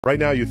Right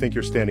now you think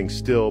you're standing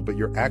still, but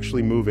you're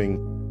actually moving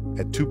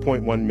at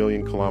 2.1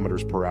 million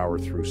kilometers per hour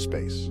through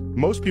space.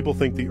 Most people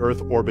think the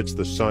Earth orbits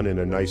the sun in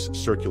a nice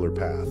circular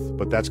path,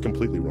 but that's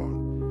completely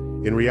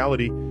wrong. In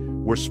reality,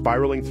 we're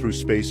spiraling through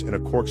space in a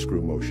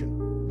corkscrew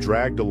motion,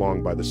 dragged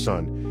along by the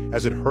sun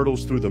as it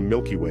hurtles through the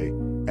Milky Way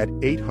at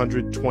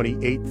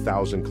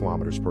 828,000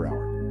 kilometers per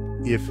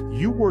hour. If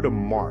you were to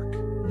mark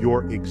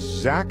your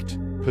exact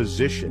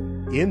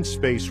position in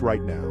space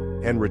right now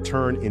and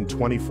return in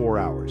 24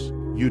 hours,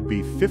 you'd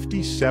be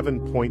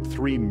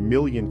 57.3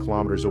 million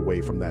kilometers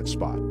away from that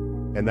spot.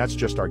 And that's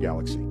just our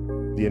galaxy.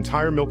 The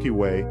entire Milky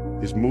Way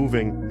is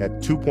moving at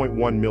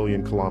 2.1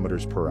 million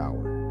kilometers per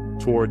hour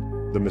toward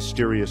the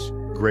mysterious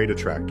Great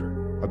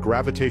Attractor, a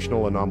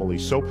gravitational anomaly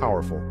so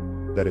powerful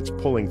that it's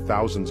pulling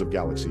thousands of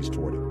galaxies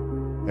toward it.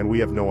 And we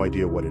have no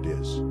idea what it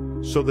is.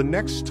 So the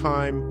next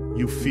time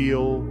you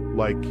feel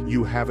like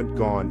you haven't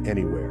gone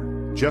anywhere,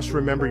 just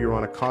remember you're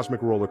on a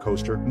cosmic roller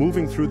coaster,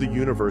 moving through the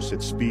universe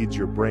at speeds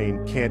your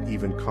brain can't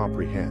even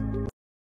comprehend.